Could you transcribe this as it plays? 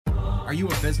Are you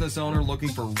a business owner looking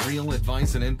for real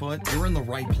advice and input? You're in the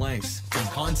right place. From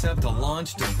concept to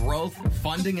launch to growth,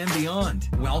 funding, and beyond.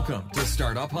 Welcome to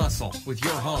Startup Hustle with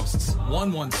your hosts.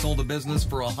 One once sold a business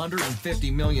for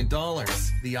 $150 million.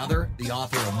 The other, the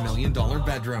author of $1 Million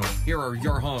Bedroom. Here are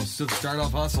your hosts of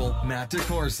Startup Hustle, Matt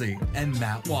DeCoursey and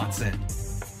Matt Watson.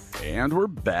 And we're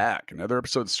back. Another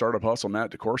episode of Startup Hustle.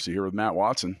 Matt DeCoursey here with Matt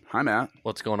Watson. Hi, Matt.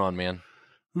 What's going on, man?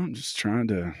 I'm just trying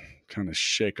to kind of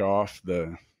shake off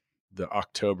the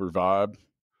October vibe.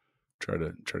 Try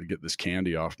to get this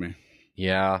candy off me.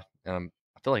 Yeah, I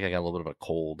feel like I got a little bit of a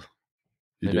cold.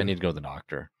 Maybe I need to go to the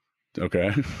doctor.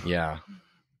 Okay. Yeah.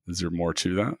 Is there more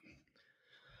to that?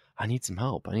 I need some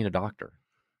help. I need a doctor.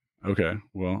 Okay.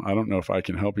 Well, I don't know if I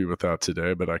can help you with that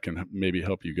today, but I can maybe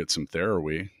help you get some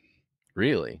Therawi.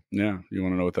 Really? Yeah. You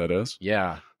want to know what that is?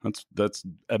 Yeah. That's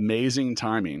amazing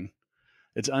timing.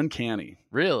 It's uncanny.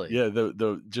 Really? Yeah.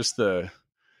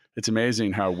 It's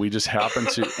amazing how we just happen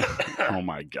to. Oh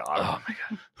my God. Oh my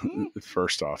God.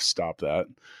 First off, stop that.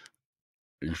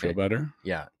 You feel better?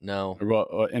 Yeah. No.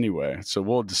 Well, anyway, so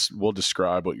we'll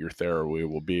describe what your Therawi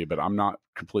will be, but I'm not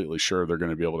completely sure they're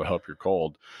going to be able to help your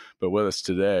cold. But with us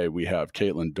today, we have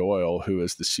Caitlin Doyle, who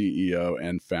is the CEO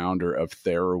and founder of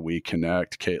Therawi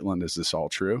Connect. Caitlin, is this all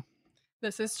true?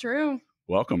 This is true.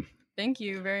 Welcome. Thank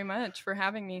you very much for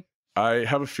having me. I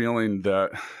have a feeling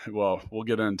that, well, we'll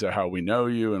get into how we know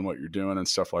you and what you're doing and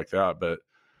stuff like that, but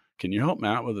can you help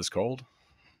Matt with his cold?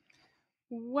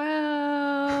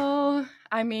 Well,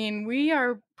 I mean, we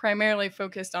are primarily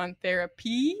focused on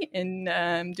therapy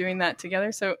and doing that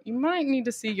together. So you might need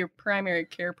to see your primary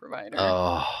care provider.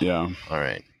 Oh. Yeah. All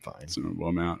right. Fine. So,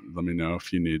 well, Matt, let me know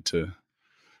if you need to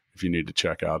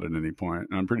check out at any point.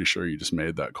 And I'm pretty sure you just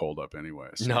made that cold up anyway.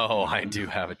 So. No, I do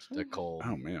have a cold.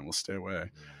 Oh man, we'll stay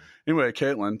away. Anyway,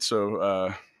 Caitlin,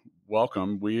 so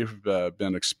welcome. We've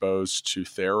been exposed to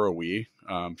Therawi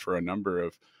for a number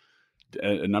of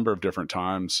different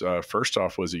times. First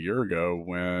off was a year ago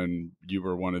when you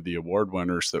were one of the award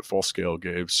winners that Fullscale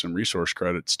gave some resource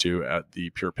credits to at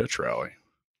the Pure Pitch Rally.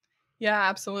 Yeah,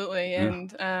 absolutely. Yeah.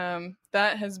 And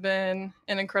that has been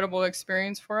an incredible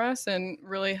experience for us and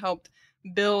really helped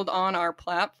build on our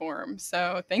platform.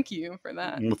 So thank you for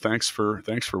that. Well, thanks for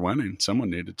winning.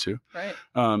 Someone needed to. Right.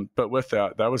 But with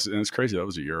that was, and it's crazy. That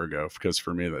was a year ago because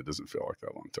for me, that doesn't feel like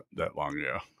that long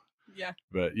ago. Yeah.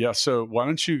 But yeah, so why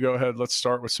don't you go ahead? Let's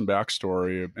start with some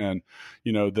backstory. And,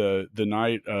 you know, the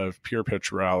night of Pure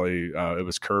Pitch Rally, it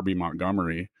was Kirby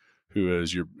Montgomery, who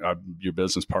is your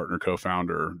business partner,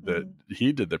 co-founder, that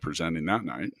he did the presenting that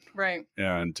night. Right.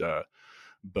 And,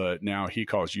 but now he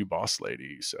calls you boss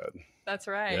lady, he said. That's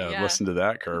right. Yeah. Listen to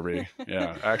that, Kirby.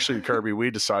 Yeah. Actually, Kirby, we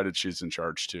decided she's in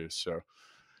charge too. So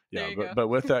yeah, but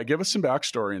with that, give us some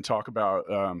backstory and talk about,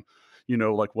 you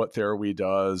know, like what Therawi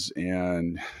does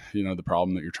and, you know, the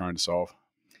problem that you're trying to solve.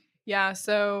 Yeah.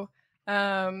 So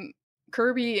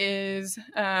Kirby is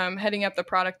heading up the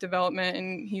product development,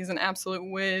 and he's an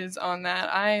absolute whiz on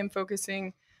that. I am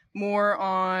focusing more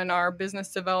on our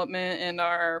business development and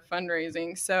our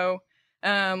fundraising. So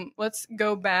let's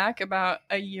go back about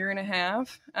a year and a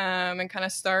half and kind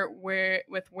of start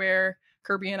with where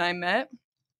Kirby and I met.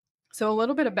 So a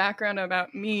little bit of background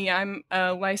about me. I'm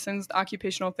a licensed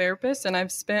occupational therapist, and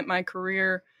I've spent my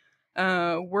career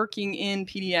working in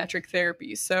pediatric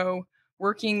therapy. So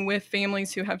working with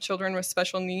families who have children with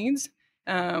special needs,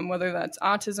 whether that's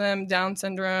autism, Down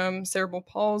syndrome, cerebral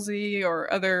palsy,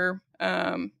 or other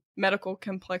medical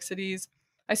complexities.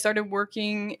 I started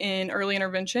working in early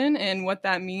intervention, and what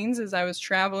that means is I was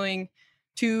traveling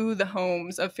to the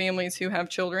homes of families who have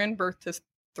children birth to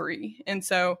 3. And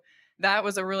so that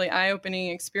was a really eye-opening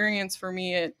experience for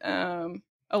me. It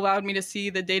allowed me to see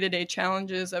the day-to-day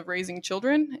challenges of raising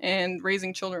children and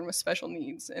raising children with special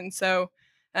needs. And so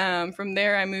from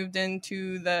there, I moved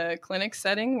into the clinic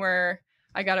setting where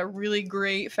I got a really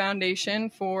great foundation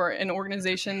for an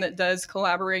organization that does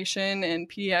collaboration and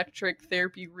pediatric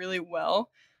therapy really well.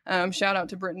 Shout out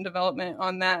to Britain Development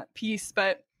on that piece.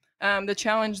 But the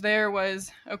challenge there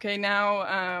was, okay,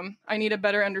 now I need a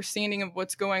better understanding of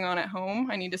what's going on at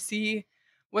home. I need to see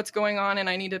what's going on, and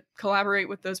I need to collaborate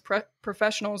with those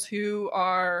professionals who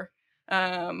are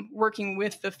working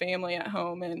with the family at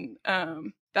home.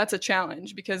 And that's a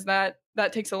challenge because that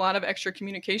takes a lot of extra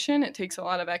communication. It takes a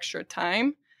lot of extra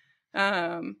time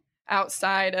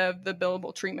outside of the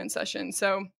billable treatment session.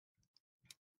 So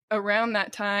around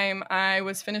that time, I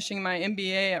was finishing my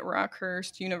MBA at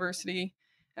Rockhurst University,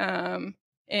 and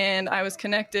I was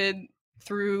connected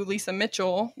through Lisa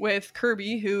Mitchell with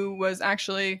Kirby, who was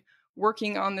actually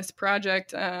working on this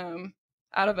project out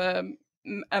of a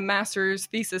a master's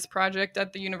thesis project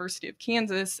at the University of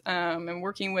Kansas, and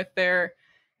working with their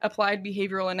applied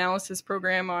behavioral analysis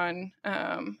program on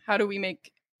how do we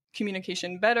make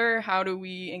communication better, how do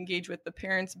we engage with the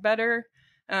parents better,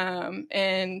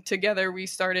 and together we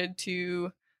started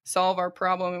to solve our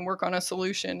problem and work on a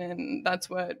solution, and that's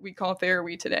what we call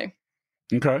TheraWe today.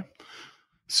 Okay.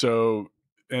 So,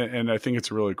 and I think it's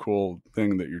a really cool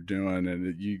thing that you're doing,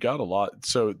 and you got a lot.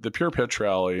 So the Pure Pitch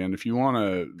Rally, and if you want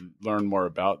to learn more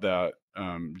about that,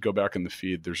 go back in the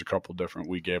feed. There's a couple different,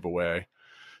 we gave away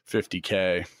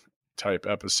 $50K type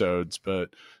episodes, but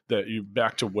that you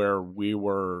back to where we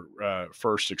were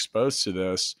first exposed to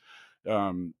this.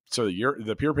 So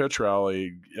the Pure Pitch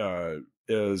Rally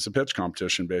is a pitch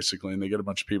competition basically, and they get a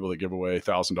bunch of people that give away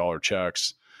 $1,000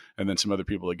 checks, and then some other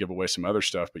people that give away some other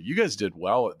stuff. But you guys did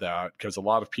well at that because a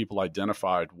lot of people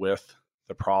identified with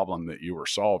the problem that you were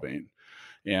solving.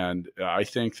 And I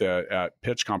think that at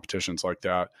pitch competitions like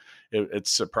that,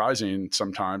 it's surprising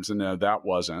sometimes, and that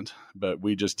wasn't. But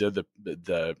we just did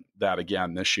that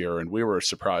again this year, and we were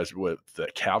surprised with the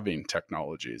calving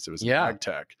technologies. It was ag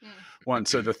tech one.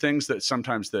 So the things that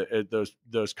sometimes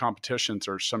those competitions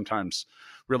are sometimes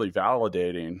really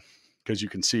validating, because you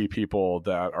can see people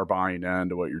that are buying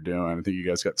into what you're doing. I think you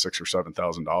guys got $6,000 or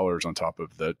 $7,000 on top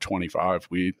of the 25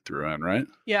 we threw in, right?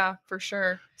 Yeah, for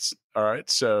sure. All right.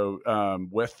 So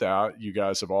with that, you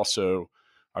guys have also,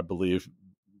 I believe,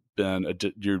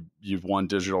 you've won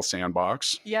Digital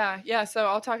Sandbox. Yeah. So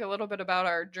I'll talk a little bit about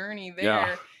our journey there.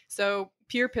 Yeah. So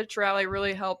Pure Pitch Rally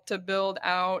really helped to build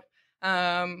out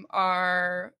and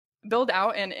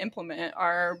implement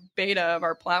our beta of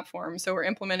our platform. So we're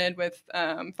implemented with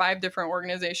 5 different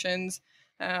organizations,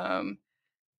 one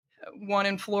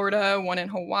in Florida, one in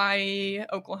Hawaii,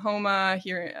 Oklahoma,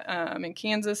 here in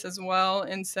Kansas as well.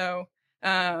 And so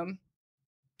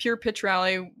Pure Pitch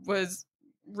Rally was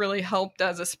really helped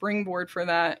as a springboard for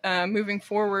that. Moving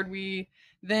forward, we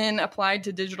then applied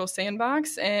to Digital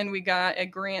Sandbox, and we got a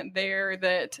grant there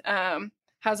that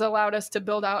has allowed us to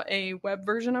build out a web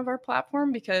version of our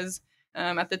platform, because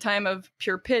at the time of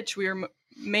Pure Pitch, we were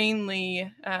mainly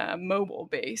mobile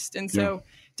based. And so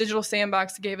Digital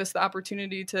Sandbox gave us the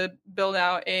opportunity to build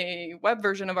out a web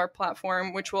version of our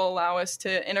platform, which will allow us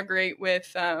to integrate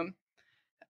with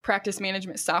practice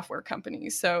management software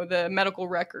companies, so the medical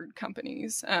record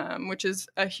companies, which is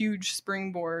a huge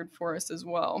springboard for us as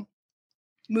well.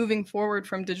 Moving forward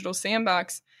from Digital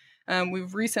Sandbox,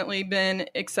 we've recently been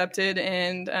accepted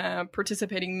and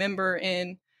participating member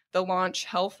in the Launch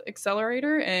Health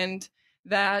Accelerator, and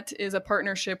that is a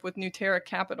partnership with Nutera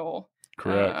Capital.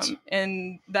 Correct.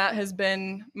 And that has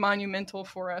been monumental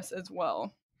for us as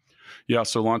well. Yeah,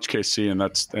 so Launch KC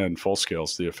and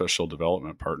Fullscale's the official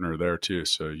development partner there too.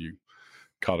 So you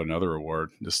caught another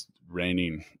award, just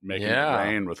making it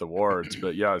rain with awards.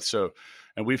 But yeah, so,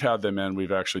 and we've had them in.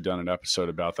 We've actually done an episode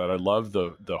about that. I love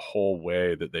the whole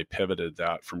way that they pivoted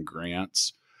that from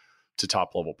grants to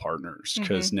top level partners,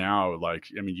 because now,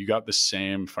 you got the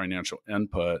same financial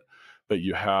input, but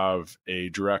you have a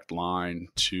direct line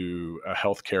to a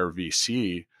healthcare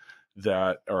VC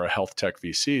or a health tech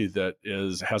VC that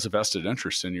has a vested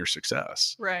interest in your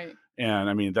success. Right.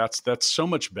 And that's so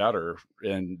much better,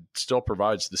 and still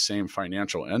provides the same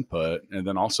financial input. And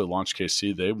then also Launch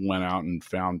KC, they went out and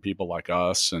found people like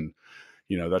us, and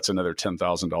that's another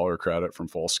 $10,000 credit from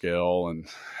Fullscale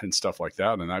and stuff like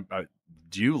that. And I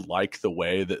do you like the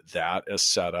way that is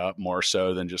set up more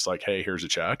so than just like, hey, here's a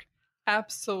check?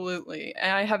 Absolutely.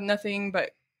 I have nothing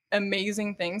but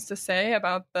amazing things to say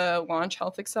about the Launch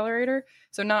Health Accelerator.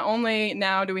 So not only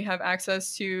now do we have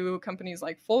access to companies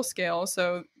like Fullscale,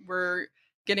 so we're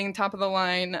getting top of the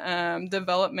line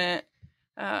development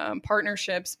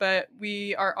partnerships, but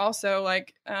we are also,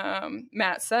 like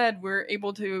Matt said, we're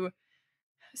able to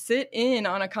sit in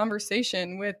on a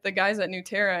conversation with the guys at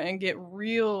Nutera and get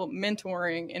real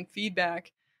mentoring and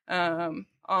feedback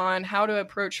on how to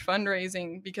approach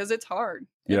fundraising, because it's hard.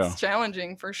 It's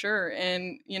challenging for sure.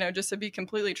 And, just to be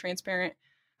completely transparent,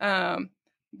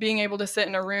 being able to sit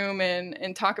in a room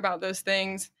and talk about those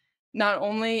things, not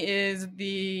only is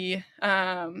the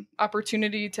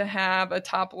opportunity to have a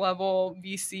top level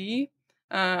VC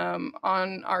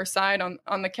on our side,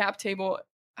 on the cap table,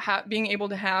 being able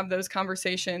to have those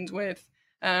conversations with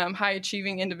high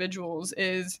achieving individuals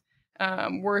is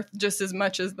worth just as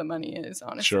much as the money is,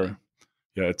 honestly. Sure.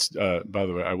 Yeah. It's, by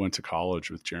the way, I went to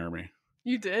college with Jeremy.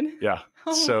 You did? Yeah.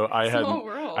 So I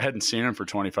hadn't seen him for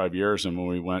 25 years. And when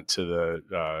we went to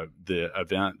the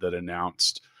event that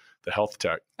announced the health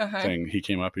tech thing, he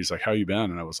came up, he's like, how you been?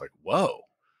 And I was like, whoa,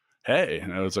 hey.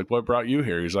 And I was like, what brought you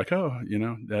here? He's like, oh,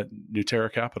 that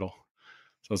Nutera Capital.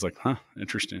 I was like, huh,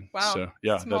 interesting. Wow. So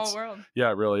yeah, Small world. Yeah,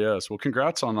 it really is. Well,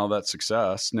 congrats on all that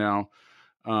success. Now,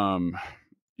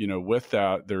 with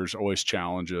that, there's always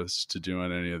challenges to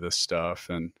doing any of this stuff.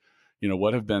 And,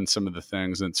 what have been some of the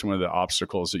things and some of the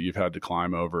obstacles that you've had to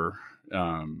climb over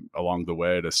along the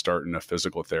way to starting a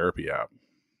physical therapy app?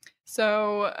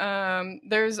 So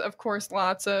there's, of course,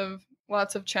 lots of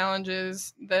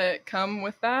challenges that come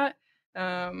with that.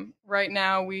 Right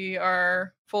now, we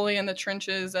are fully in the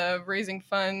trenches of raising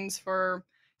funds for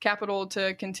capital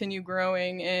to continue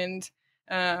growing. And,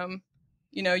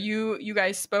 you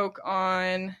guys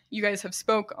have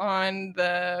spoke on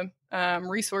the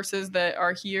resources that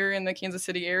are here in the Kansas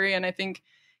City area. And I think,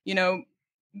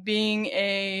 being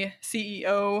a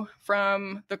CEO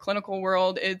from the clinical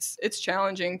world, it's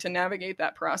challenging to navigate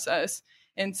that process.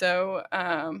 And so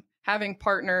having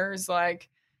partners like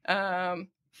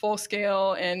Full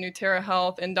Scale and Nuterra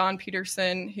Health and Don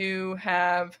Peterson, who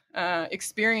have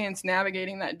experience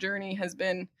navigating that journey, has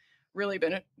been really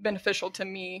beneficial to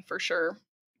me for sure.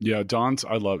 Yeah,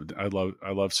 I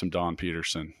love some Don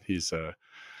Peterson. He's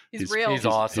real. He's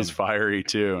awesome. He's fiery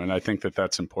too. And I think that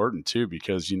that's important too,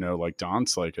 because, like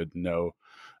Don's like a no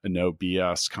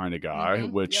BS kind of guy,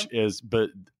 Mm-hmm. which is,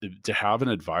 but to have an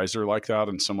advisor like that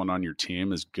and someone on your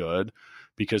team is good,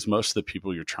 because most of the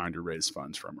people you're trying to raise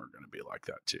funds from are going to be like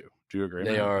that too. Do you agree?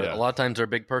 They are. Yeah. A lot of times they're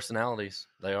big personalities.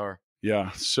 They are.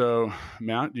 Yeah. So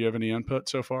Matt, do you have any input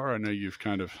so far? I know you've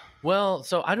kind of. Well,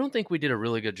 so I don't think we did a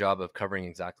really good job of covering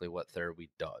exactly what TheraWe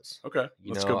does. Okay.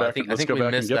 Let's go back. I think we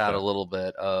missed that a little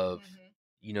bit of,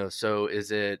 so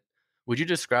would you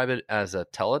describe it as a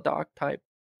teledoc type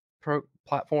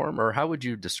platform, or how would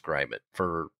you describe it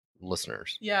for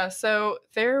listeners? Yeah, so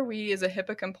TheraWe is a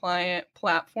HIPAA compliant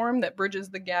platform that bridges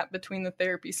the gap between the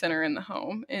therapy center and the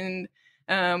home. And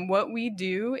what we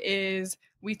do is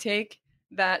we take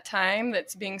that time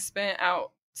that's being spent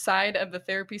outside of the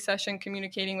therapy session,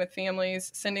 communicating with families,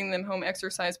 sending them home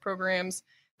exercise programs,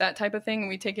 that type of thing. And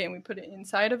we take it and we put it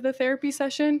inside of the therapy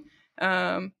session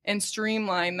and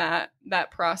streamline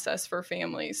that process for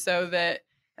families so that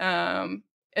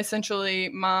essentially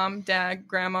mom, dad,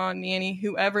 grandma, nanny,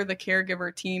 whoever the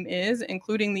caregiver team is,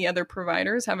 including the other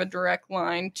providers, have a direct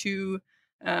line to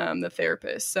the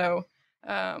therapist. So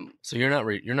you're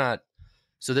not.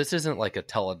 So this isn't like a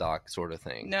teledoc sort of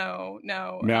thing. No.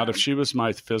 Matt, if she was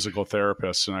my physical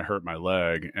therapist and I hurt my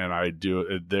leg and I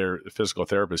do their physical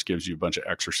therapist gives you a bunch of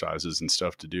exercises and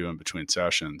stuff to do in between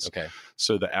sessions. Okay.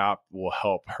 So the app will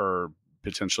help her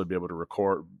potentially be able to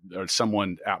record, or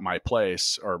someone at my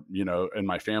place or, in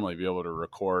my family be able to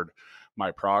record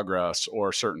my progress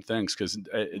or certain things. Cause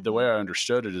the way I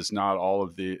understood it is not all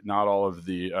of the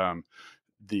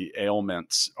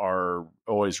ailments are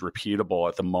always repeatable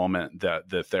at the moment that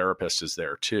the therapist is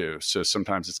there too. So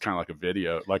sometimes it's kind of like a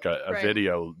video, like a Right.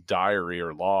 video diary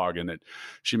or log. And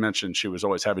she mentioned she was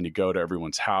always having to go to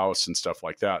everyone's house and stuff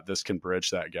like that. This can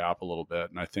bridge that gap a little bit.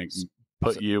 And I think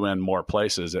put you in more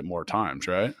places at more times,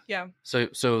 right? Yeah.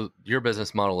 So your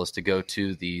business model is to go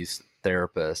to these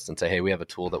therapists and say, hey, we have a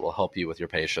tool that will help you with your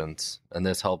patients. And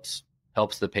this helps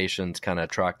the patients kind of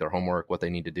track their homework, what they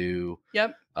need to do.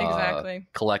 Yep, exactly.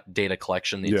 Data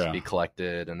collection needs to be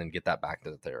collected and then get that back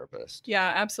to the therapist.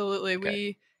 Yeah, absolutely.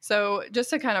 Okay. So just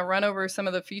to kind of run over some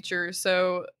of the features.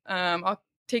 So I'll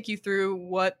take you through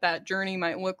what that journey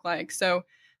might look like. So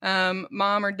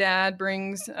mom or dad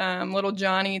brings little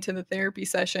Johnny to the therapy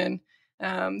session.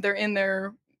 They're in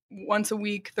there once a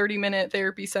week, 30-minute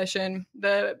therapy session.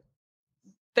 The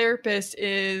therapist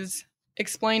is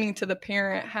explaining to the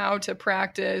parent how to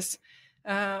practice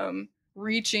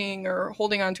reaching or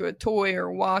holding onto a toy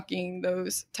or walking,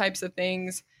 those types of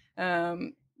things.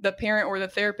 The parent or the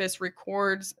therapist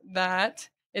records that.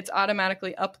 It's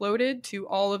automatically uploaded to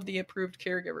all of the approved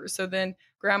caregivers. So then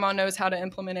grandma knows how to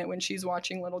implement it when she's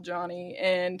watching little Johnny,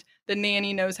 and the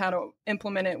nanny knows how to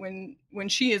implement it when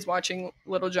she is watching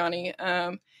little Johnny.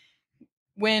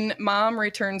 When mom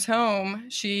returns home,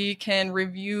 she can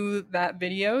review that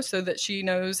video so that she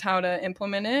knows how to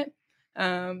implement it,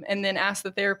 and then ask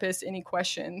the therapist any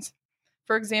questions.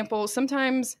 For example,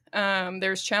 sometimes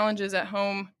there's challenges at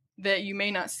home that you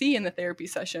may not see in the therapy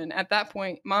session. At that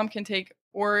point, mom can take,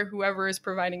 or whoever is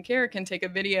providing care can take a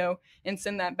video and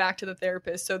send that back to the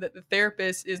therapist so that the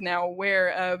therapist is now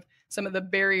aware of some of the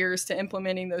barriers to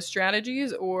implementing those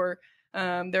strategies, or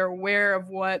they're aware of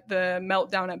what the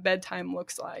meltdown at bedtime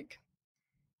looks like.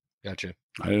 Gotcha.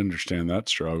 I understand that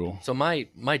struggle. So my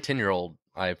 10-year-old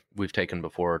we've taken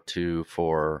before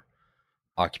for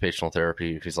occupational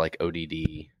therapy. He's like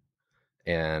ODD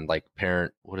and like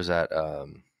parent. What is that?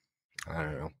 I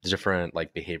don't know. Different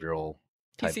like behavioral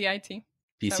type. PCIT.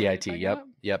 PCIT.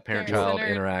 Yep. Parent-child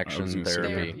interaction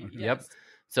therapy. Yes. Yep.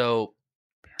 So,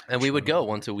 and we would go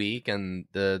once a week, and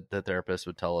the therapist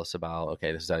would tell us about,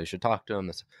 okay, this is how you should talk to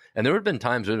him. And there would have been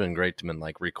times it would have been great to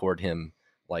like record him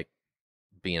like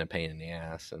being a pain in the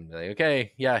ass and be like,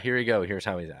 okay, yeah, here you go. Here's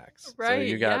how he acts. Right.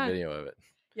 So you got video of it.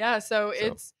 Yeah. So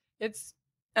it's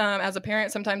as a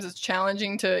parent, sometimes it's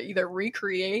challenging to either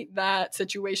recreate that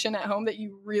situation at home that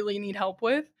you really need help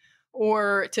with,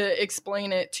 or to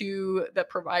explain it to the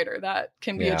provider. That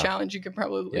can be a challenge you can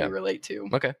probably relate to.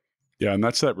 Okay. Yeah, and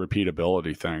that's that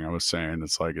repeatability thing I was saying.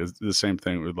 It's like it's the same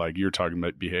thing with like you're talking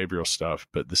about behavioral stuff,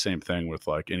 but the same thing with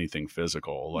like anything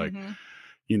physical. Like,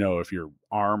 you know, if your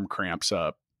arm cramps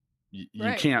up,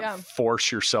 you can't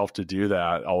force yourself to do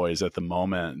that always at the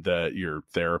moment that your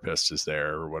therapist is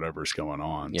there or whatever's going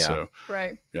on. Yeah. So,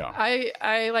 yeah.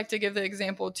 I like to give the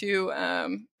example too.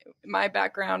 My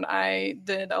background, I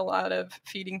did a lot of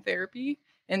feeding therapy.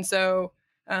 And so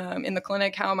in the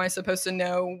clinic, how am I supposed to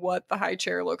know what the high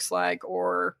chair looks like,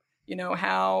 or, you know,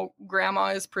 how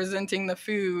grandma is presenting the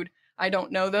food? I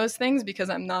don't know those things because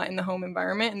I'm not in the home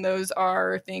environment. And those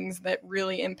are things that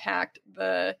really impact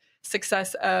the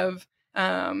success of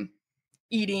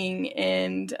eating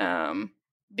and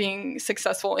being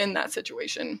successful in that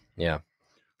situation. Yeah.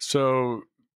 So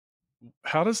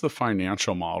how does the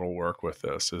financial model work with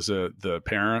this? Is it the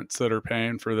parents that are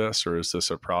paying for this, or is this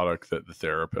a product that the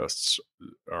therapists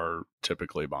are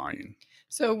typically buying?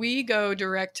 So we go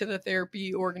direct to the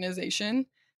therapy organization,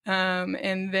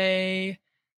 and they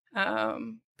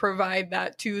provide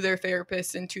that to their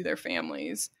therapists and to their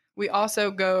families. We also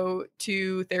go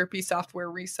to therapy software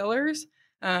resellers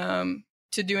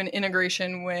to do an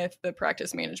integration with the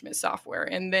practice management software,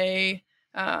 and they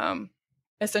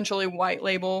essentially white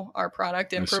label our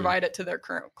product and provide it to their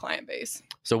current client base.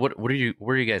 So where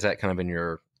are you guys at kind of in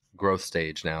your growth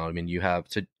stage now? I mean, you have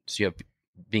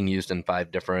being used in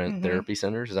 5 different therapy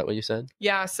centers. Is that what you said?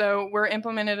 Yeah. So we're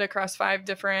implemented across 5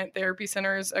 different therapy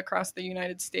centers across the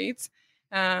United States.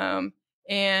 And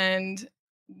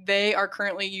they are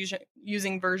currently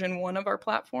using version 1 of our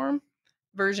platform.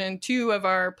 Version 2 of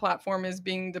our platform is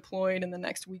being deployed in the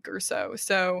next week or so.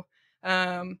 So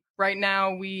right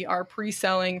now we are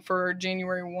pre-selling for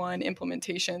January 1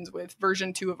 implementations with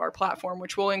version 2 of our platform,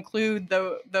 which will include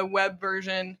the web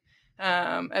version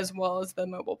as well as the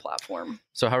mobile platform.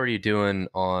 So how are you doing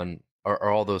are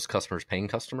all those customers paying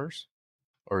customers,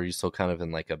 or are you still kind of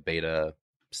in like a beta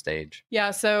stage?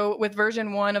 Yeah. So with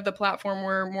version 1 of the platform,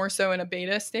 we're more so in a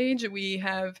beta stage. We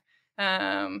have,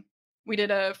 we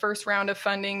did a first round of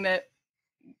funding that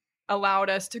allowed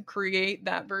us to create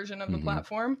that version of the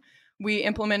platform. We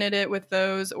implemented it with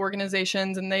those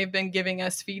organizations, and they've been giving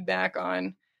us feedback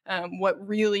on what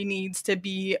really needs to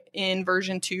be in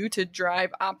version 2 to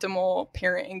drive optimal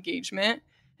parent engagement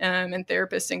and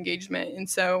therapist engagement. And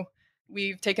so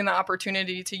we've taken the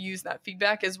opportunity to use that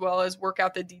feedback as well as work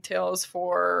out the details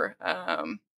for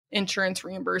insurance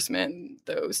reimbursement,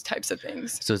 those types of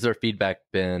things. So has their feedback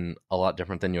been a lot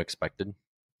different than you expected?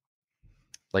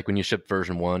 Like when you ship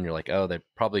version 1, you're like, oh, they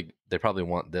probably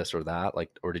want this or that,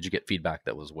 like, or did you get feedback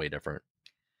that was way different?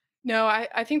 No,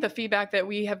 I think the feedback that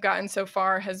we have gotten so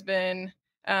far has been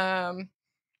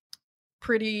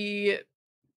pretty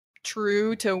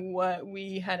true to what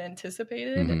we had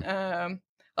anticipated.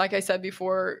 Like I said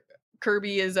before,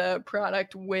 Kirby is a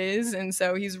product whiz, and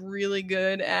so he's really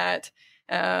good at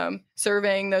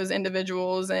surveying those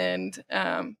individuals and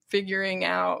figuring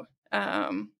out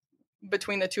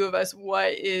between the two of us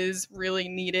what is really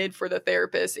needed for the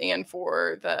therapist and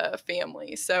for the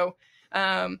family. So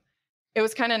it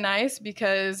was kind of nice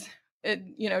because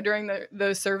during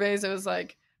those surveys, it was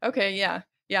like, okay, yeah,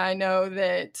 I know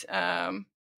that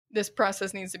this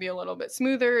process needs to be a little bit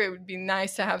smoother. It would be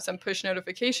nice to have some push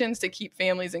notifications to keep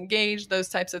families engaged, those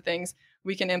types of things.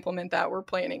 We can implement that. We're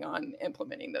planning on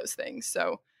implementing those things.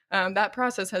 So that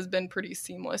process has been pretty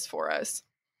seamless for us.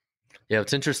 Yeah,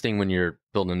 it's interesting when you're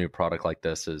building a new product like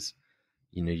this is,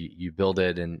 you build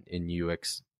it and you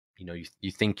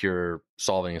think you're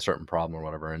solving a certain problem or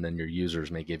whatever, and then your users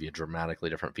may give you dramatically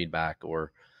different feedback.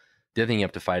 Or the other thing you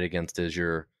have to fight against is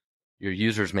your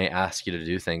users may ask you to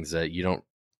do things that you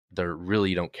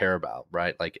don't care about,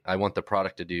 right? Like, I want the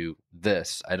product to do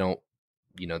this. I don't,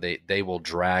 they will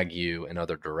drag you in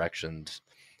other directions.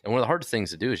 And one of the hardest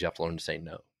things to do is you have to learn to say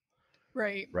no.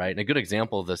 Right. Right. And a good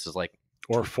example of this is like,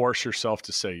 or force yourself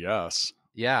to say yes.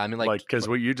 Yeah, I mean, because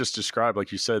what you just described,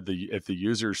 like you said, if the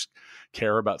users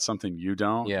care about something you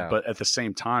don't, but at the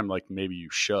same time, like maybe you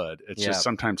should. It's just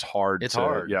sometimes hard.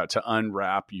 To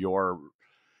unwrap your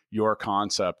your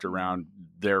concept around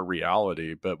their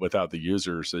reality, but without the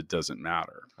users, it doesn't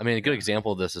matter. I mean, a good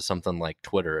example of this is something like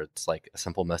Twitter. It's like a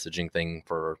simple messaging thing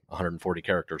for 140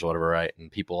 characters or whatever, right? And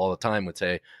people all the time would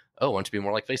say, oh, why don't you be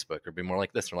more like Facebook or be more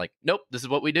like this? And we're like, nope, this is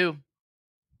what we do.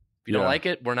 If you don't like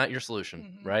it, we're not your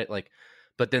solution, right? Like,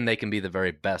 but then they can be the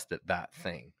very best at that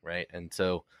thing, right? And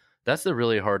so that's the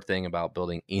really hard thing about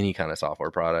building any kind of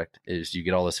software product is you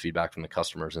get all this feedback from the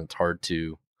customers, and it's hard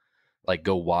to like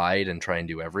go wide and try and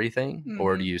do everything.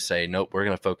 Or do you say, nope, we're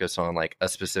going to focus on like a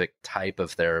specific type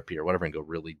of therapy or whatever and go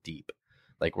really deep?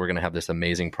 Like we're going to have this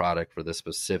amazing product for this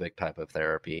specific type of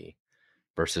therapy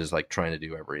versus like trying to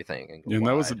do everything. And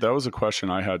go wide. That was a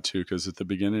question I had too, because at the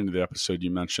beginning of the episode,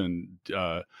 you mentioned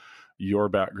your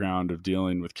background of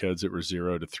dealing with kids that were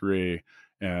 0 to 3.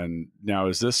 And now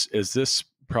is this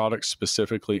product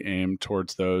specifically aimed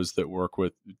towards those that work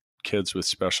with kids with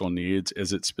special needs?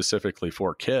 Is it specifically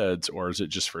for kids, or is it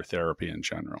just for therapy in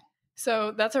general?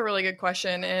 So that's a really good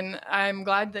question. And I'm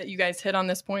glad that you guys hit on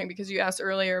this point because you asked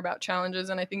earlier about challenges.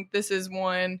 And I think this is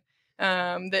one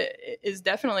that is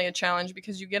definitely a challenge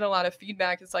because you get a lot of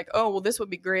feedback. It's like, oh, well, this would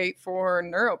be great for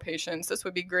neuro patients. This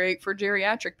would be great for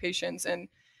geriatric patients. And,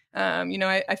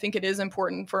 I think it is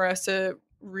important for us to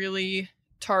really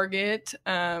target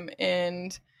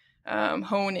and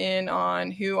hone in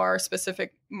on who our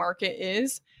specific market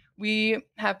is. We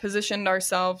have positioned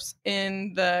ourselves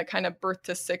in the kind of birth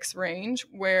to 6 range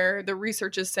where the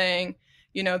research is saying,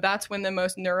 that's when the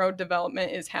most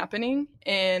neurodevelopment is happening.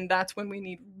 And that's when we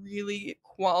need really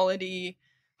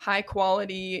high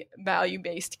quality,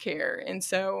 value-based care. And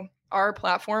so our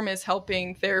platform is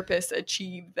helping therapists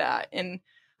achieve that. And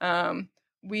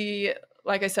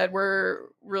like I said, we're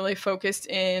really focused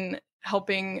in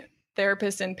helping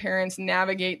therapists and parents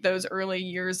navigate those early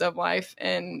years of life.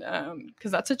 And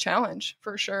because that's a challenge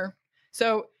for sure.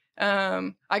 So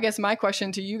I guess my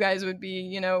question to you guys would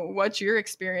be, what's your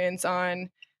experience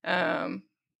on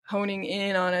honing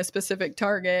in on a specific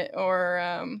target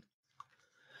or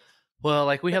well,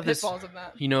 like we have this, of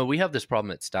that? We have this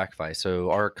problem at Stackify. So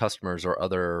our customers are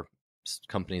other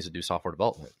companies that do software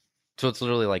development. So it's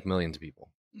literally like millions of people.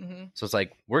 So it's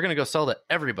like, we're going to go sell to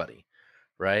everybody.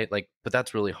 Right? Like, but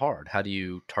that's really hard. How do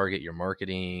you target your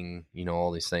marketing,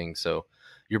 all these things? So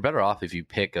you're better off if you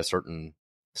pick a certain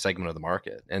segment of the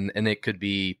market. And it could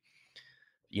be,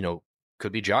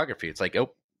 could be geography. It's like,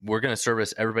 oh, we're going to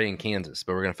service everybody in Kansas,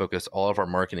 but we're going to focus all of our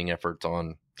marketing efforts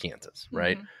on Kansas,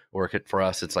 right? Or for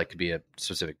us, it's like could be a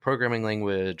specific programming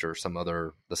language or some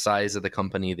other, the size of the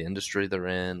company, the industry they're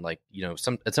in. Like,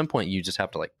 at some point you just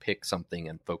have to like pick something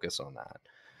and focus on that.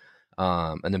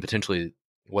 And then potentially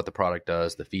what the product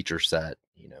does, the feature set,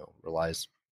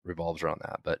 revolves around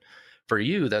that. But for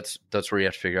you, that's where you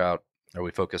have to figure out, are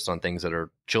we focused on things that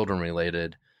are children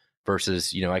related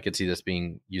versus, I could see this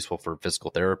being useful for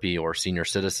physical therapy or senior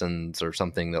citizens or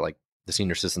something that like the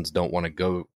senior citizens don't want to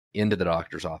go into the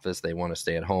doctor's office. They want to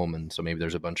stay at home. And so maybe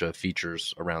there's a bunch of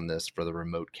features around this for the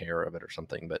remote care of it or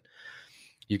something, but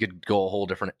you could go a whole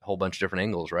bunch of different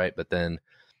angles, right? But then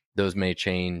those may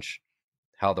change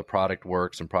how the product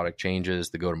works and product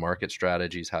changes, the go-to-market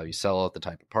strategies, how you sell it, the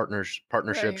type of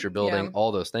partnerships you're building,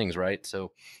 all those things, right?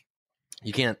 So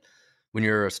you can't, when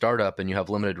you're a startup and you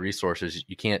have limited resources,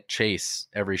 you can't chase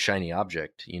every shiny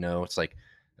object. It's like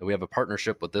we have a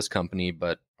partnership with this company,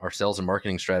 but our sales and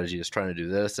marketing strategy is trying to do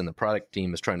this, and the product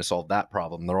team is trying to solve that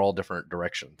problem. They're all different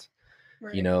directions.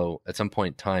 Right. At some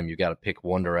point in time, you got to pick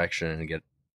one direction and get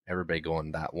everybody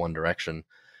going that one direction.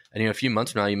 And, a few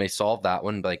months from now, you may solve that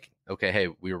one. Like, okay, hey,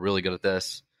 we were really good at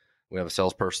this. We have a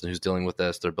salesperson who's dealing with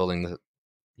this. They're building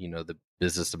the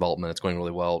business development. It's going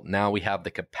really well. Now we have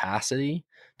the capacity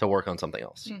to work on something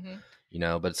else,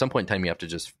 but at some point in time, you have to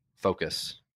just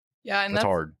focus. Yeah. And that's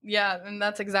hard. Yeah. And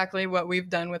that's exactly what we've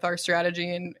done with our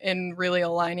strategy and really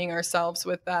aligning ourselves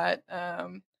with that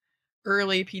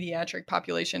early pediatric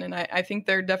population. And I think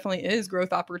there definitely is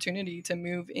growth opportunity to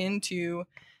move into,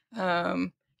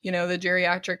 the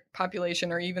geriatric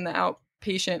population or even the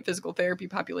outpatient physical therapy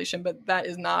population, but that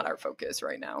is not our focus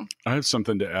right now. I have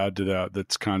something to add to that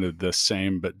that's kind of the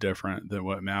same but different than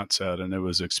what Matt said, and it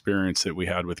was experience that we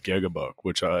had with Gigabook,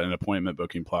 which an appointment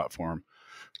booking platform,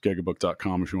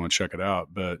 gigabook.com if you want to check it out.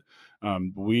 But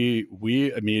we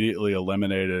immediately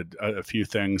eliminated a few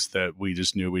things that we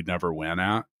just knew we'd never win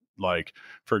at. Like,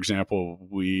 for example,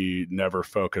 we never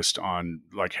focused on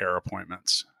like hair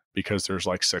appointments, because there's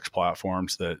like 6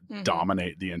 platforms that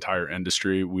dominate the entire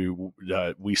industry.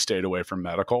 We stayed away from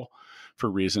medical for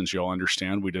reasons you'll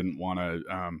understand. We didn't want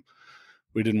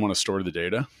to store the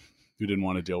data. We didn't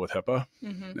want to deal with HIPAA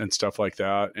and stuff like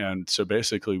that. And so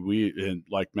basically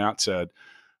like Matt said,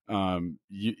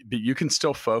 you can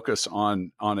still focus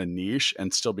on a niche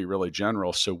and still be really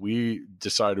general. So we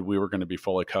decided we were going to be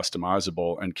fully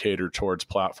customizable and cater towards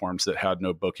platforms that had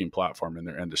no booking platform in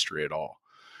their industry at all.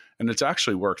 And it's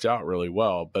actually worked out really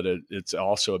well, but it's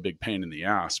also a big pain in the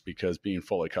ass because being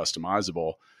fully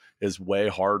customizable is way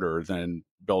harder than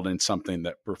building something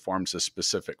that performs a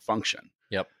specific function.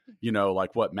 Yep.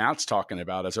 Like what Matt's talking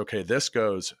about is, okay, this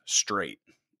goes straight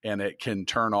and it can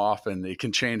turn off and it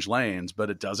can change lanes,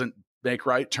 but it doesn't make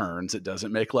right turns. It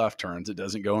doesn't make left turns. It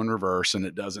doesn't go in reverse, and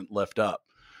it doesn't lift up.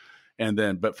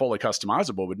 But fully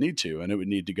customizable would need to, and it would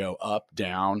need to go up,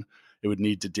 down. It would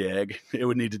need to dig. It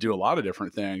would need to do a lot of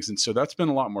different things. And so that's been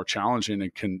a lot more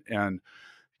challenging and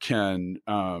can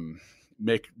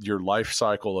make your life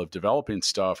cycle of developing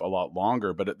stuff a lot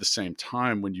longer. But at the same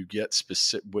time, when you get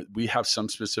specific, we have some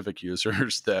specific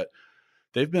users that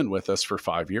they've been with us for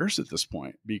 5 years at this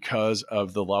point because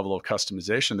of the level of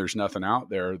customization. There's nothing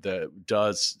out there that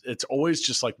does, it's always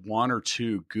just like one or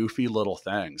two goofy little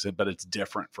things, but it's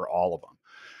different for all of them.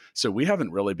 So we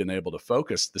haven't really been able to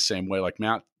focus the same way. Like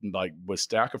Matt, like with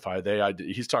Stackify,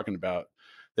 he's talking about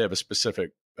they have a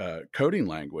specific coding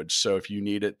language. So if you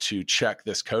need it to check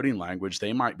this coding language,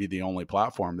 they might be the only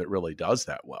platform that really does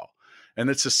that well. And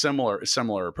it's a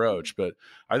similar approach. But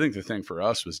I think the thing for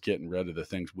us was getting rid of the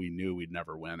things we knew we'd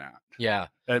never win at. Yeah.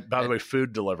 And by the way,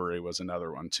 food delivery was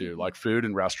another one too, like food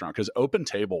and restaurant, because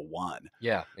OpenTable won.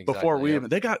 Yeah. Exactly. Before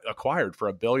they got acquired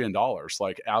for $1 billion,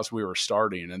 like as we were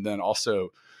starting. And then also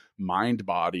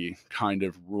MindBody kind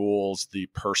of rules the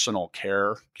personal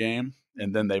care game.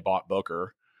 And then they bought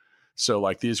Booker. So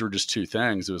like these were just two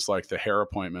things. It was like the hair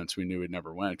appointments we knew we'd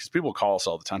never win, because people call us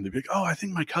all the time. They'd be like, "Oh, I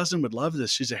think my cousin would love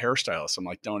this. She's a hairstylist." I'm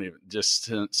like, "Don't even,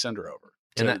 just send her over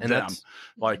to them,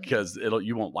 like, because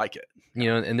you won't like it."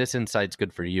 And this insight's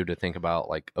good for you to think about,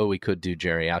 like, oh, we could do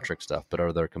geriatric stuff, but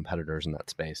are there competitors in that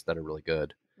space that are really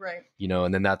good? Right.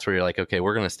 And then that's where you're like, okay,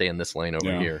 we're going to stay in this lane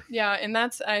over here. Yeah. And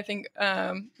that's, I think,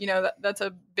 that's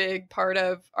a big part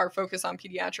of our focus on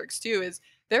pediatrics too, is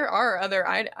there are other,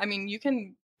 I mean, you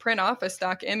can print off a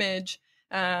stock image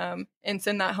and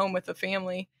send that home with the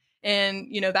family. And,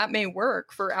 that may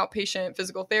work for outpatient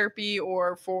physical therapy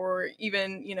or for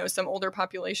even, some older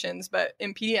populations. But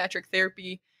in pediatric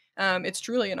therapy, it's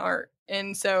truly an art.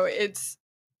 And so it's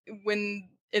when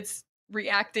it's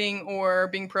reacting or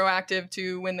being proactive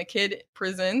to when the kid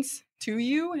presents to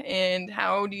you, and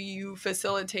how do you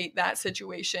facilitate that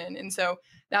situation? And so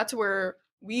that's where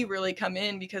we really come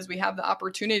in, because we have the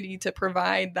opportunity to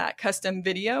provide that custom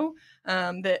video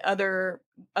that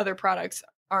other products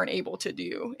aren't able to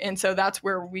do. And so that's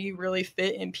where we really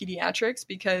fit in pediatrics,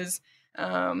 because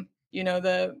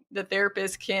the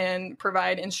therapist can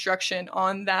provide instruction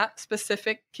on that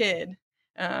specific kid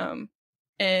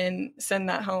and send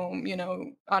that home,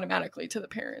 automatically to the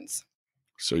parents.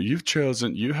 So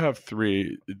you have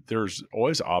 3, there's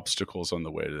always obstacles on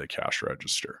the way to the cash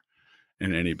register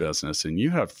in any business. And you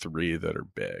have 3 that are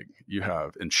big. You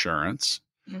have insurance,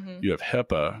 you have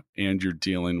HIPAA, and you're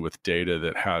dealing with data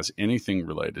that has anything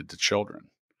related to children.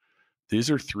 These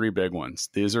are 3 big ones.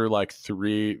 These are like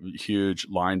 3 huge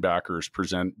linebackers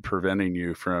preventing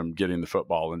you from getting the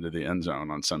football into the end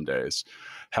zone on some days.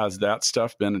 Has that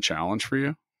stuff been a challenge for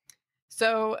you?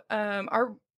 So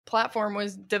our platform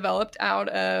was developed out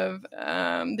of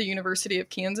the University of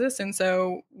Kansas. And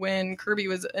so when Kirby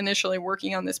was initially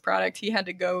working on this product, he had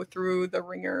to go through the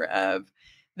ringer of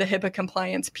the HIPAA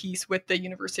compliance piece with the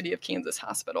University of Kansas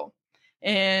Hospital.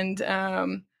 And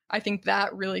I think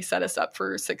that really set us up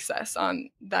for success on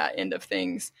that end of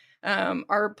things.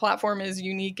 Our platform is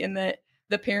unique in that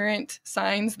the parent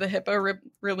signs the HIPAA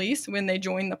release when they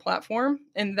join the platform,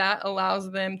 and that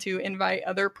allows them to invite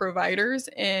other providers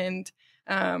and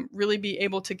really be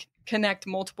able to connect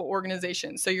multiple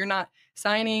organizations. So you're not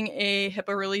signing a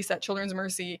HIPAA release at Children's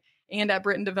Mercy and at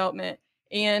Britton Development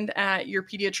and at your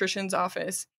pediatrician's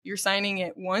office. You're signing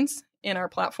it once in our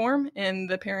platform, and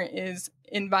the parent is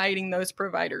inviting those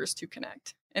providers to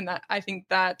connect. And that, I think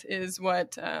that is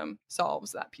what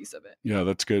solves that piece of it. Yeah,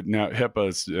 that's good. Now, HIPAA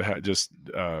is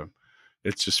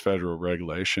it's just federal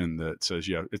regulation that says,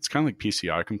 it's kind of like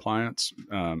PCI compliance.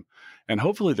 And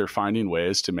hopefully they're finding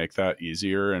ways to make that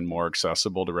easier and more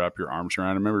accessible to wrap your arms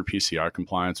around. I remember PCI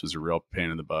compliance was a real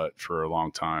pain in the butt for a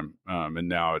long time. And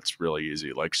now it's really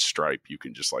easy. Like Stripe, you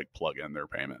can just like plug in their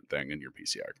payment thing and you're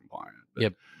PCI compliant.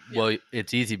 Yep. Well,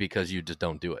 it's easy because you just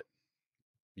don't do it.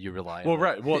 You rely on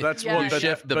right. Well, that's you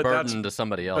shift the burden to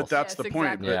somebody else. But that's the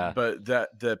point. Exactly. But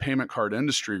that the payment card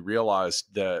industry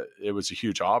realized that it was a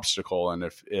huge obstacle,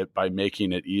 and by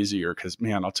making it easier, because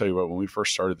man, I'll tell you what, when we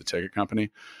first started the ticket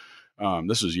company,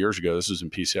 this was years ago. This was in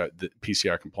PCI. The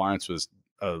PCI compliance was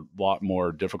a lot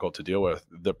more difficult to deal with.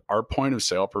 Our point of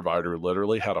sale provider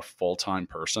literally had a full-time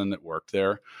person that worked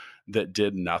there that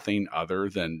did nothing other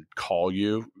than call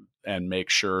you and make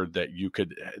sure that you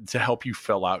could, to help you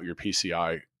fill out your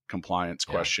PCI compliance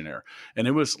questionnaire. And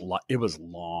it was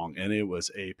long, and it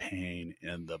was a pain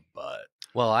in the butt.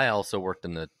 Well, I also worked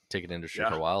in the ticket industry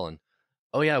for a while, and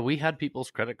we had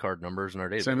people's credit card numbers in our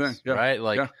database. Same thing, right?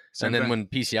 Like, and then thing. when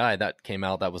PCI that came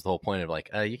out, that was the whole point of like,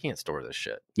 you can't store this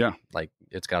shit. Yeah, like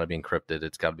it's got to be encrypted.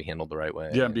 It's got to be handled the right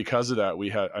way. Yeah, and because of that, we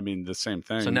had, the same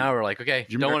thing. So now we're like, okay,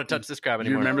 you don't want to touch this crap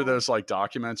anymore. You remember those like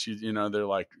documents? You know, they're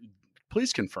like,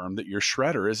 please confirm that your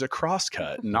shredder is a cross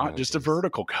cut, not just a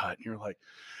vertical cut. And you're like,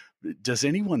 does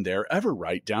anyone there ever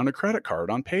write down a credit card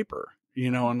on paper? You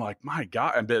know, and like, my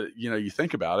God, but you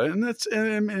think about it,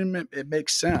 and it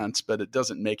makes sense, but it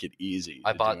doesn't make it easy.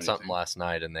 I bought something last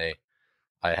night, and I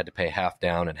had to pay half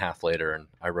down and half later, and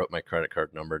I wrote my credit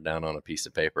card number down on a piece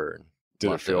of paper. And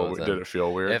did it feel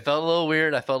weird? It felt a little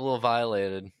weird. I felt a little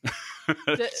violated.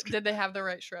 Did they have the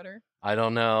right shredder? I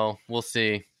don't know. We'll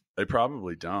see. They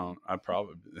probably don't.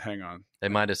 Hang on. They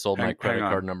might have sold my credit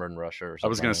card number in Russia or something. I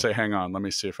was going to say, hang on. Let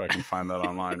me see if I can find that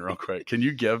online real quick. Can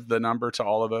you give the number to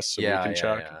all of us so we can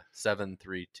check? Yeah.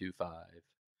 7325.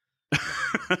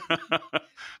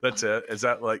 That's it. Is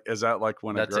that like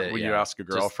when you ask a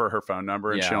girl for her phone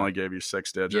number and she only gave you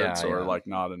 6 digits or like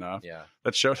not enough? Yeah.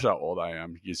 That shows how old I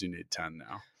am because you need 10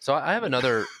 now. So I have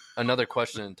another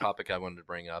question and topic I wanted to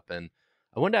bring up, and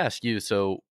I wanted to ask you,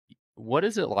 so what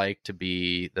is it like to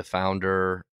be the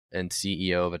founder and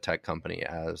CEO of a tech company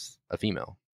as a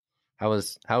female?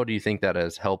 How do you think that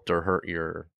has helped or hurt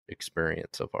your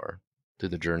experience so far through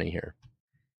the journey here?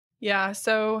 Yeah,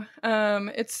 so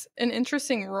it's an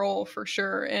interesting role for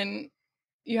sure. And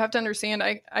you have to understand,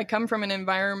 I come from an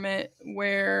environment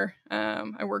where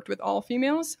I worked with all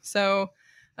females. So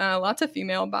lots of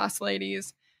female boss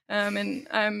ladies. And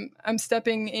I'm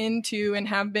stepping into and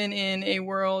have been in a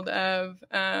world of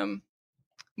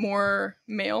more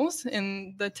males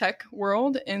in the tech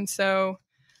world. And so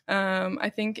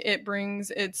I think it brings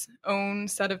its own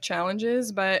set of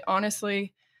challenges. But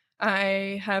honestly,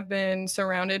 I have been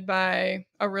surrounded by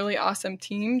a really awesome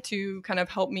team to kind of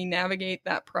help me navigate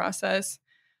that process.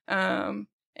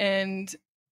 And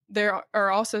there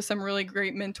are also some really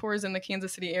great mentors in the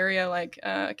Kansas City area, like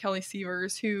Kelly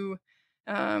Sievers, who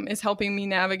is helping me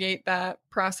navigate that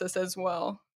process as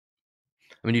well.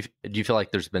 I mean, do you feel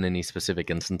like there's been any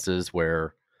specific instances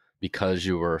where, because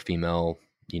you were a female,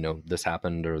 this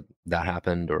happened or that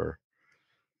happened, or?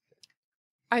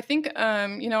 I think,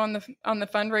 on the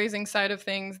fundraising side of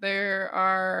things, there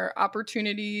are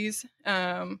opportunities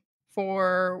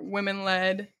for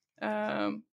women-led,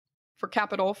 for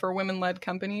capital for women-led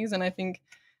companies, and I think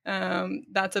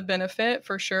that's a benefit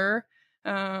for sure.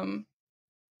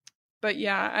 But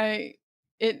yeah,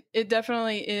 it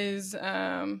definitely is.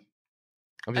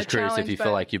 I'm just curious if you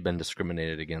feel like you've been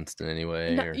discriminated against in any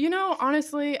way. No,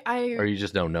 honestly, or you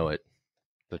just don't know it,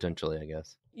 potentially, I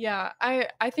guess. Yeah,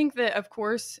 I think that, of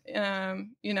course,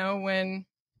 when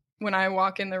I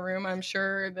walk in the room, I'm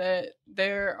sure that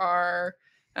there are,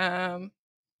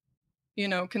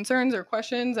 concerns or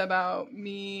questions about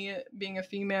me being a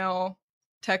female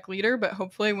tech leader, but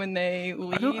hopefully when they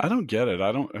leave. I don't get it.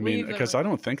 Because I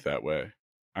don't think that way.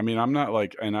 I mean, I'm not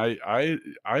like, and I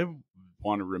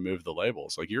want to remove the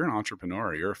labels. Like, you're an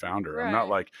entrepreneur, you're a founder. Right. I'm not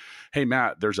like, hey,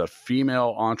 Matt, there's a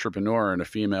female entrepreneur and a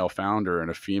female founder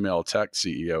and a female tech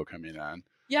CEO coming in.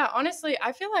 Yeah, honestly,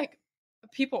 I feel like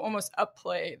people almost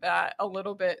upplay that a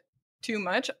little bit too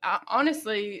much.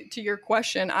 Honestly, to your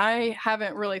question, I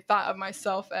haven't really thought of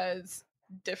myself as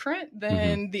different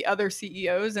than the other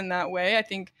CEOs in that way. I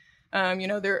think,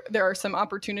 there are some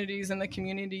opportunities in the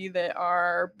community that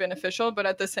are beneficial, but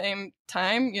at the same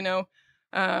time,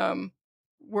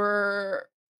 we're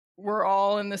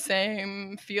all in the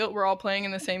same field. We're all playing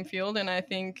in the same field. And I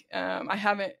think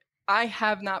I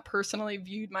have not personally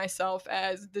viewed myself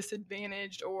as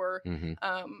disadvantaged or, in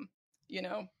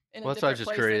a different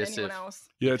place than anyone else.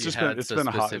 Yeah, it's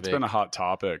been a hot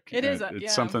topic. It is.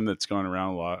 It's something that's going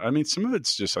around a lot. I mean, some of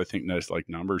it's just, I think, that's like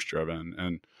numbers driven,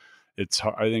 and I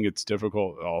think it's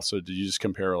difficult also to just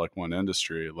compare like one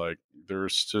industry. Like,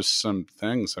 there's just some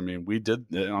things. I mean,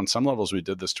 on some levels, we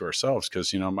did this to ourselves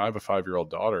because, I have a 5-year-old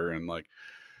daughter, and like,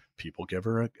 people give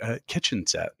her a kitchen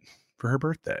set for her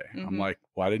birthday. I'm like,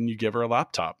 why didn't you give her a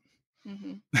laptop?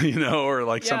 Or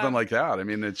like something like that. I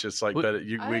mean, it's just like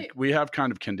we have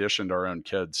kind of conditioned our own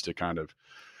kids to kind of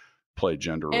play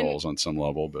gender roles on some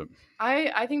level. But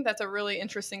I think that's a really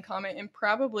interesting comment, and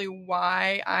probably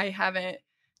why I haven't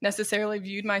necessarily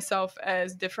viewed myself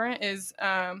as different is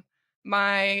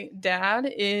my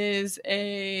dad is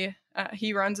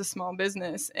he runs a small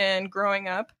business, and growing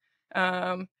up,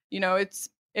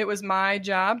 it was my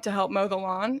job to help mow the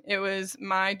lawn. It was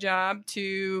my job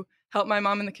to help my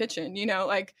mom in the kitchen.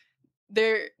 Like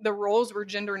the roles were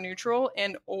gender neutral,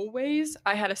 and always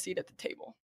I had a seat at the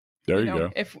table. There you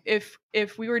go.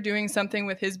 If we were doing something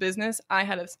with his business, I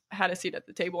had a seat at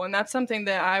the table, and that's something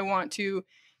that I want to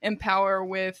empower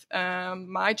with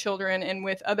my children and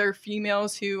with other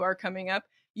females who are coming up.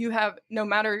 You have, no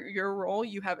matter your role,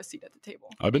 you have a seat at the table.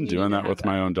 I've been doing that with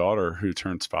my own daughter, who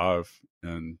turns 5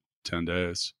 in 10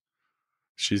 days.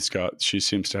 She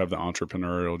seems to have the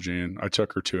entrepreneurial gene. I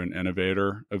took her to an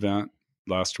innovator event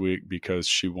last week because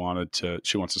she wants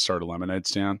to start a lemonade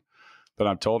stand. But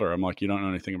I've told her, I'm like, you don't know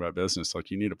anything about business. Like,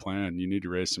 you need a plan. You need to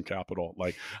raise some capital.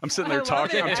 Like, I'm sitting there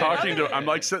talking. I'm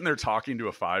like sitting there talking to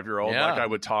a 5-year-old, like I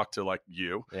would talk to like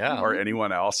you or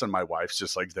anyone else. And my wife's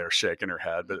just like there shaking her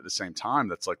head. But at the same time,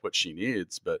 that's like what she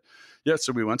needs. But yeah,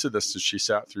 so we went to this. And she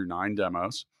sat through 9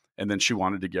 demos, and then she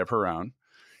wanted to give her own.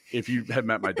 If you had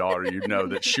met my daughter, you'd know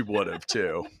that she would have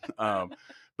too.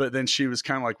 But then she was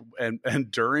kind of like,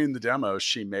 and during the demos,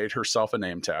 she made herself a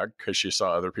name tag because she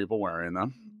saw other people wearing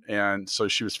them. And so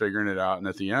she was figuring it out. And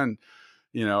at the end,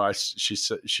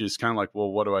 she's kind of like,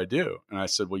 well, what do I do? And I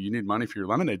said, well, you need money for your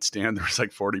lemonade stand. There was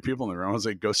like 40 people in the room. I was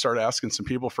like, go start asking some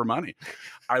people for money.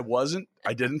 I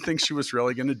didn't think she was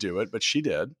really going to do it, but she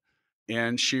did.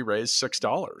 And she raised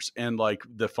 $6. And like,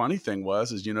 the funny thing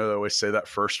is, they always say that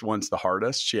first one's the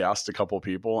hardest. She asked a couple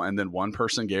people, and then one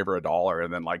person gave her $1,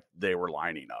 and then like they were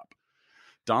lining up.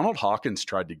 Donald Hawkins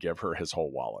tried to give her his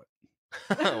whole wallet.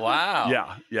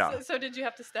 Wow. Yeah. So did you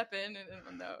have to step in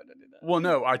and no, don't do that? Well,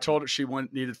 no, I told her she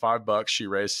needed $5. She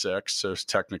raised $6. So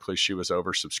technically she was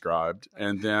oversubscribed. Okay.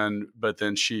 And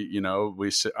then she,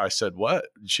 I said, what?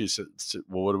 She said,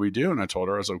 well, what do we do? And I told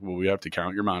her, I was like, well, we have to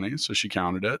count your money. So she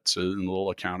counted it. So a little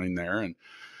accounting there. And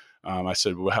I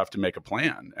said, we'll have to make a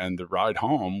plan. And the ride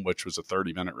home, which was a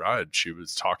 30-minute ride, she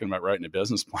was talking about writing a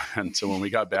business plan. So when we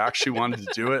got back, she wanted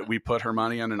to do it. We put her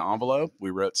money in an envelope. We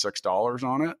wrote $6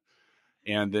 on it.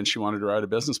 And then she wanted to write a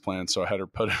business plan. So I had her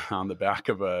put it on the back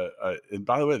of and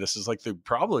by the way, this is like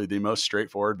probably the most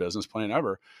straightforward business plan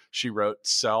ever. She wrote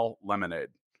sell lemonade.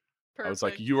 Perfect. I was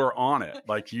like, you are on it.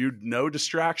 Like, no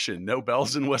distraction, no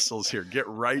bells and whistles here. Get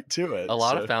right to it. A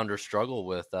lot of founders struggle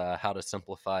with how to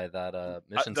simplify that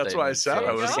mission statement. That's why I said,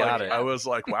 I was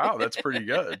like, wow, that's pretty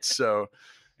good. So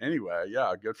anyway,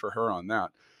 yeah, good for her on that.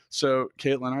 So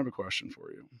Caitlin, I have a question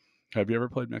for you. Have you ever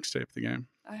played Mixtape the game?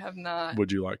 I have not.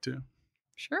 Would you like to?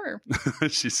 Sure.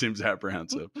 She seems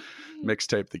apprehensive.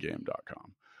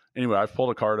 Mixtapethegame.com. Anyway, I've pulled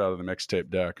a card out of the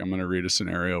Mixtape deck. I'm going to read a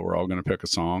scenario. We're all going to pick a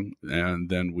song, and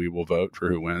then we will vote for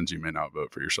who wins. You may not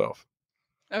vote for yourself.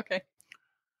 Okay.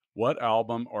 What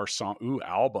album or song? Ooh,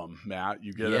 album, Matt.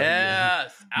 You get it?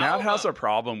 Yes. Matt has a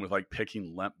problem with like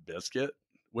picking Limp Bizkit,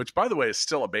 which, by the way, is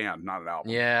still a band, not an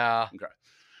album. Yeah. Okay.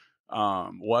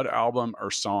 What album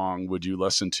or song would you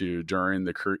listen to during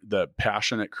the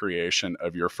passionate creation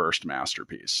of your first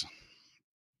masterpiece?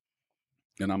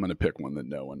 And I'm going to pick one that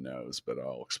no one knows, but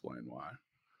I'll explain why.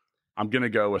 I'm going to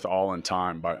go with All in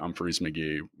Time by Umphrey's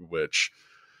McGee, which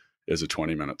is a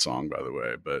 20-minute song, by the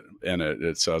way. But in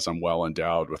it says, I'm well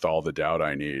endowed with all the doubt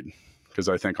I need. Because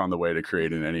I think on the way to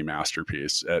creating any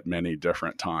masterpiece, at many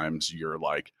different times, you're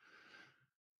like,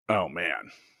 oh,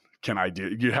 man.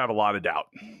 You have a lot of doubt,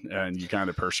 and you kind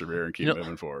of persevere and keep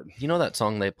moving forward. You know that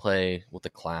song they play with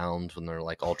the clowns when they're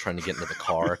like all trying to get into the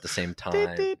car at the same time?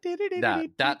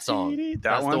 that song.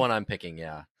 That's the one I'm picking,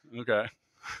 yeah. Okay.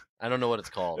 I don't know what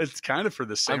it's called. It's kind of for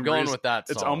the same I'm going with that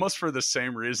song. It's almost for the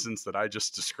same reasons that I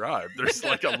just described. There's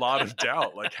like a lot of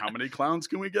doubt. Like, how many clowns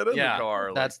can we get in the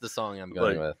car? That's the song I'm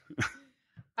going with.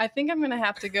 I think I'm going to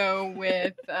have to go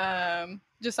with...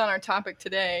 just on our topic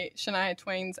today, Shania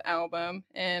Twain's album,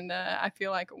 and I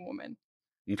Feel Like a Woman.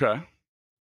 Okay.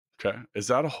 Is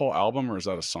that a whole album or is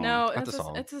that a song? No, it's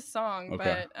a song.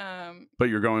 Okay. But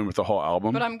you're going with the whole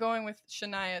album? But I'm going with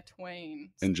Shania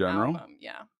Twain in general? Album.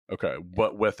 Yeah. Okay,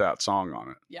 but with that song on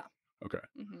it? Yeah. Okay.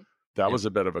 Mm-hmm. That was a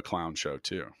bit of a clown show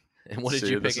too. And what did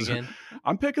you pick again?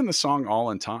 I'm picking the song All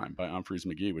in Time by Umphrey's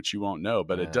McGee, which you won't know,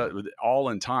 but it does. All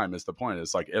in time is the point.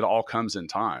 It's like it all comes in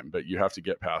time, but you have to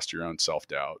get past your own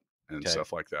self-doubt and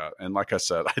stuff like that. And like I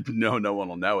said, I know no one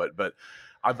will know it, but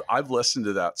I've listened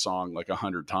to that song like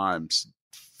 100 times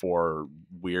for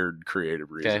weird creative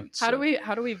reasons. How do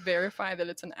we verify that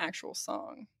it's an actual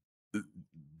song?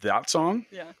 That song?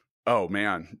 Yeah. Oh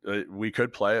man, we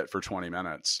could play it for 20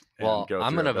 minutes. Well,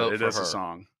 I'm going to vote for her. It is a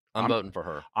song. I'm voting for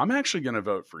her. I'm actually going to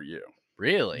vote for you,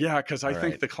 Really? Yeah, because I All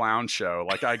think right. the clown show,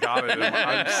 like I got it.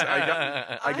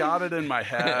 I got it in my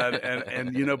head,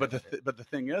 and you know, but the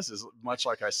thing is much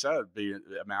like I said, being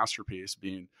a masterpiece,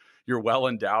 being you're well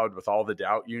endowed with all the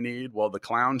doubt you need. Well, the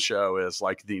clown show is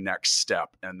like the next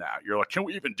step in that. You're like, can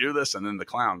we even do this? And then the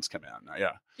clowns come in.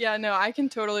 Yeah. Yeah, no, I can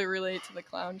totally relate to the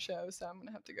clown show, so I'm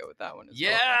gonna have to go with that one as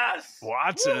well. Yes.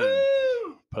 Watson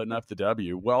Woo! putting up the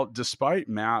W. Well, despite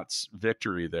Matt's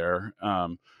victory there,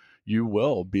 you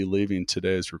will be leaving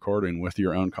today's recording with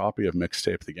your own copy of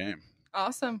Mixtape the Game.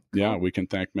 Awesome. Yeah, we can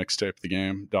thank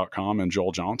mixtapethegame.com and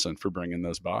Joel Johnson for bringing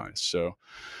those by. So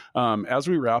as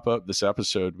we wrap up this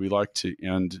episode, we like to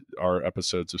end our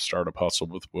episodes of Startup Hustle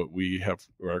with what we have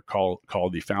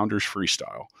called the Founders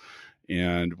Freestyle.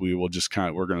 And we will just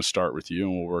we're going to start with you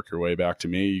and we'll work your way back to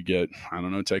me. You get, I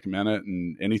don't know, take a minute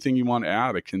and anything you want to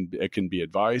add. It can be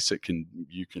advice. It can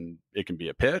be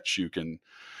a pitch. You can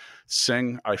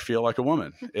sing I Feel Like a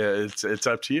Woman. It's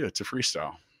up to you. It's a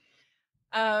freestyle.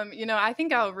 I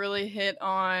think I'll really hit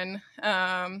on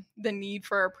the need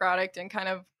for a product and kind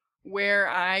of where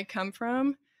I come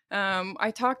from.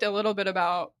 I talked a little bit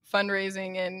about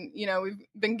fundraising, and we've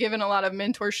been given a lot of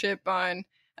mentorship on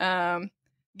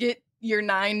get your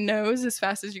 9 no's as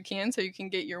fast as you can so you can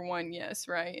get your 1 yes,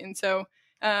 right? And so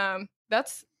that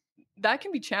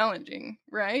can be challenging,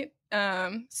 right?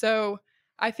 So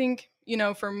I think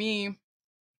for me,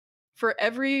 for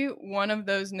every one of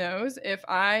those no's, if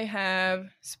I have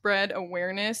spread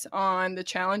awareness on the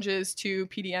challenges to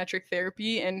pediatric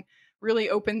therapy and really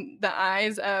open the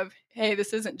eyes of, hey,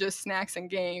 this isn't just snacks and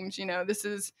games, this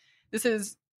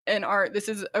is an art, this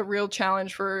is a real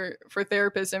challenge for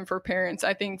therapists and for parents,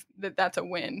 I think that's a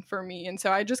win for me. And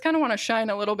so I just kind of want to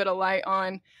shine a little bit of light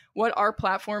on what our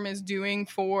platform is doing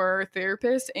for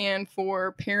therapists and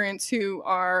for parents who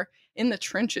are in the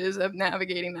trenches of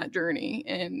navigating that journey.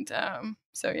 And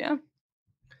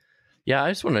Yeah,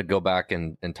 I just want to go back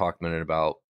and talk a minute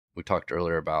about, we talked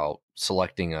earlier about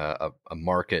selecting a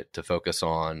market to focus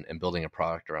on and building a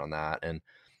product around that. And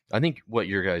I think what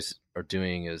your guys are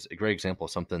doing is a great example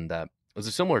of something that is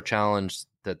a similar challenge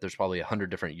that there's probably 100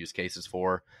 different use cases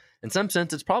for. In some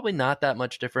sense, it's probably not that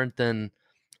much different than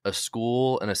a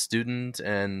school and a student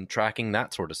and tracking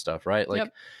that sort of stuff, right? Like,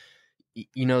 Yep.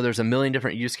 There's a million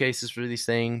different use cases for these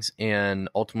things, and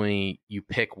ultimately you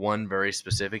pick one very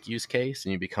specific use case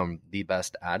and you become the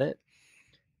best at it,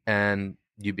 and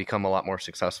you become a lot more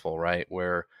successful, right?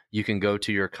 Where you can go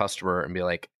to your customer and be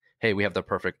like, hey, we have the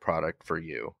perfect product for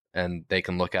you. And they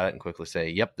can look at it and quickly say,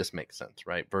 yep, this makes sense,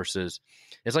 right? Versus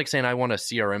it's like saying I want a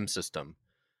CRM system.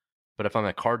 But if I'm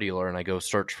a car dealer and I go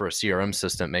search for a CRM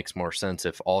system, it makes more sense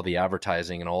if all the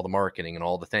advertising and all the marketing and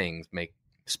all the things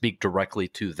speak directly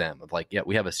to them of like, yeah,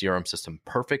 we have a CRM system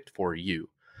perfect for you,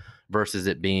 versus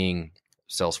it being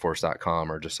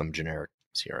Salesforce.com or just some generic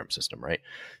CRM system, right?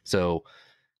 So,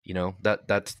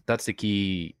 that's the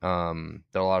key that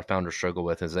a lot of founders struggle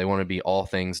with, is they want to be all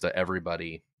things to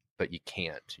everybody, but you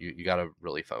can't. You got to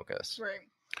really focus. Right.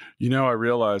 I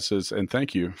realize and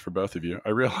thank you for both of you. I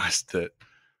realized that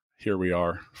here we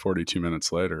are 42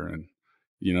 minutes later, and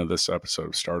this episode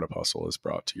of Startup Hustle is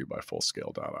brought to you by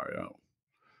Fullscale.io.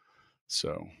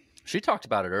 So she talked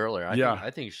about it earlier.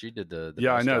 I think she did the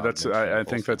yeah, I know. best That's job I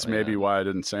think that's maybe why I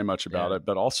didn't say much about it.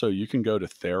 But also, you can go to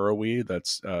Therawe.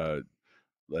 That's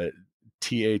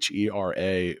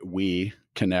THERA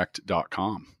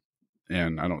Connect.com.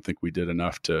 And I don't think we did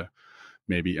enough to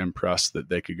maybe impress that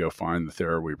they could go find the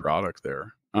Therawe product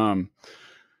there.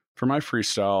 For my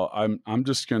freestyle, I'm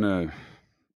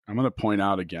gonna point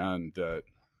out again that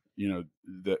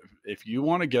that if you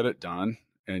want to get it done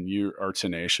and you are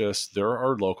tenacious, there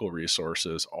are local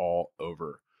resources all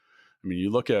over. I mean, you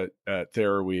look at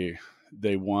Therawe,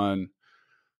 they won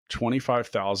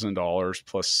 $25,000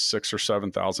 plus $6,000 or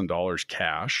 $7,000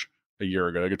 cash a year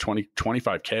ago. They got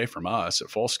 25K from us at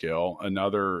Fullscale.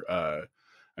 Another, $6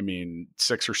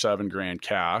 or $7 grand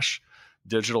cash.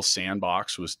 Digital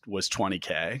Sandbox was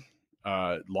 20K.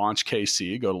 Launch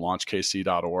KC, go to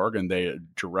launchkc.org, and they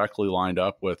directly lined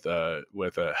up with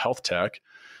a health tech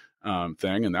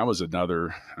thing, and that was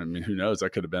another. Who knows? That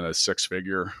could have been a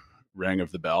 6-figure ring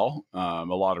of the bell. A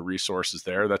lot of resources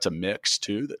there. That's a mix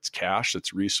too. That's cash.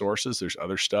 That's resources. There's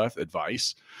other stuff,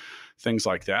 advice, things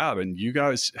like that. And you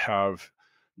guys have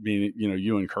been,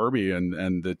 you and Kirby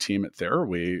and the team at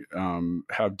Therawe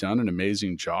have done an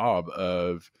amazing job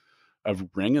of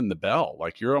ringing the bell.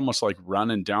 Like you're almost like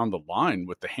running down the line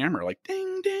with the hammer, like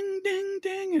ding, ding, ding,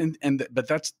 ding. But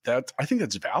that's I think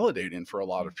that's validating for a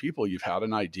lot of people. You've had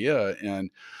an idea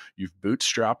and you've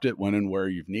bootstrapped it when and where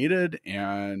you've needed.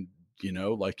 And,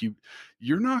 like you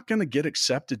you're not going to get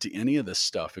accepted to any of this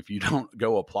stuff if you don't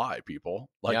go apply, people.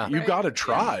 Like, Yeah. you Right. got to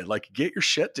try, like, get your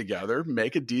shit together,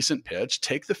 make a decent pitch,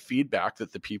 take the feedback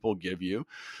that the people give you.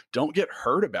 Don't get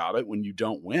hurt about it when you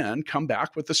don't win. Come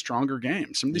back with a stronger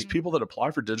game. Some of these Mhm. people that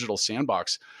apply for Digital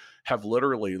Sandbox have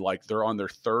literally, like, they're on their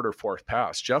third or fourth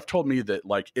pass. Jeff told me that,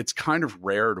 like, it's kind of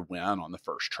rare to win on the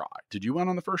first try. Did you win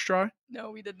on the first try?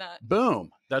 No, we did not.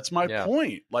 Boom. That's my Yeah.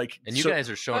 point. Like, And you so- guys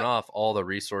are showing off all the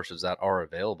resources that are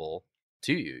available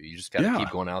to you. You just got to Yeah. keep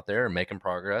going out there and making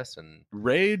progress. And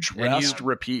rage, And rest, you-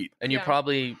 repeat. you Yeah.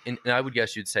 probably, and I would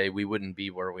guess you'd say we wouldn't be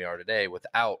where we are today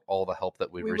without all the help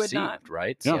that we've We would received, not.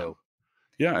 right? Yeah. So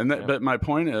Yeah, and that, Yeah. but my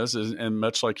point is, and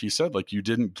much like you said, like, you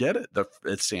didn't get it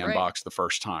at Sandbox the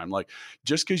first time. Like,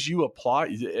 just because you apply,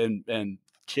 and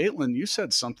Caitlin, you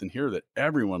said something here that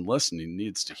everyone listening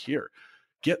needs to hear.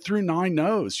 Get through 9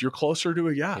 no's. You're closer to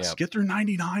a yes. Yeah. Get through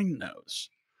 99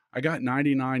 no's. I got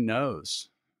 99 no's,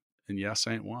 and yes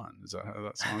ain't one. Is that how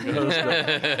that song goes?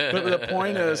 But the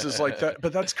point is like that,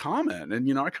 but that's common.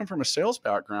 And, I come from a sales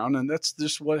background, and that's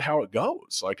just how it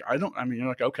goes. Like, you're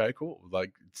like, okay, cool.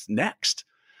 Like, it's next.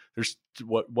 There's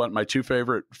what my 2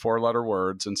 favorite 4-letter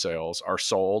words in sales are: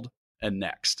 sold and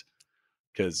next.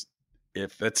 Because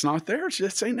if it's not there,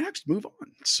 just say next, move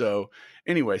on. So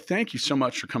anyway, thank you so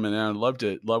much for coming in. Love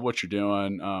what you're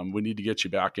doing. We need to get you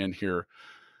back in here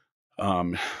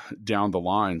down the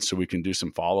line so we can do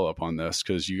some follow-up on this,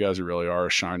 because you guys really are a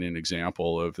shining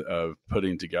example of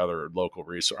putting together local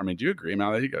resource. I mean, do you agree,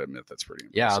 Mal? You got to admit that's pretty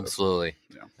impressive. yeah, absolutely.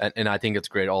 Yeah. And I think it's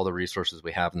great, all the resources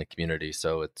we have in the community.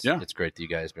 So it's Yeah. it's great that you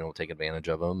guys been able to take advantage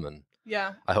of them. And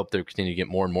Yeah. I hope they continue to get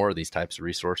more and more of these types of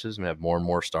resources and have more and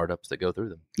more startups that go through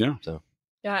them.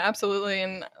 Yeah, absolutely.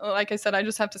 And like I said, I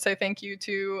just have to say thank you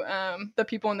to the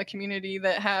people in the community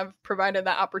that have provided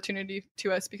that opportunity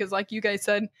to us, because like you guys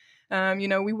said,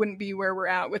 we wouldn't be where we're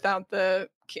at without the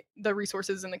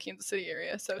resources in the Kansas City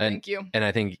area. So thank you. And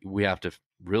I think we have to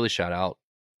really shout out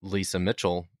Lisa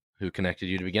Mitchell, who connected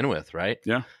you to begin with, right?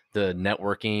 Yeah. The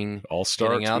networking, All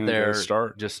starts getting out man, there, gotta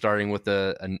start. just starting with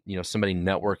somebody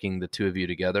networking the two of you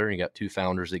together. You got 2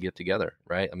 founders that get together,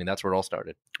 right? I mean, that's where it all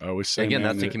started. I always say, Again,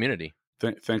 man, that's the community.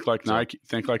 think like So- Nike.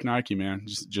 Think like Nike, man.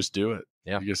 Just do it.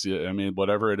 Yeah. Because, I mean,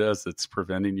 whatever it is that's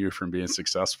preventing you from being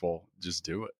successful, just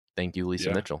do it. Thank you, Lisa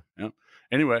Yeah. Mitchell.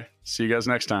 Anyway, see you guys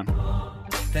next time.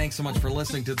 Thanks so much for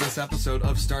listening to this episode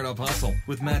of Startup Hustle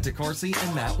with Matt DeCoursey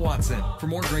and Matt Watson. For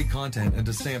more great content and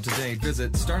to stay up to date,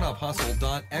 visit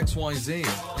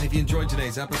startuphustle.xyz. And if you enjoyed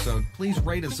today's episode, please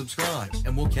rate and subscribe,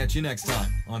 and we'll catch you next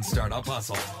time on Startup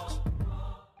Hustle.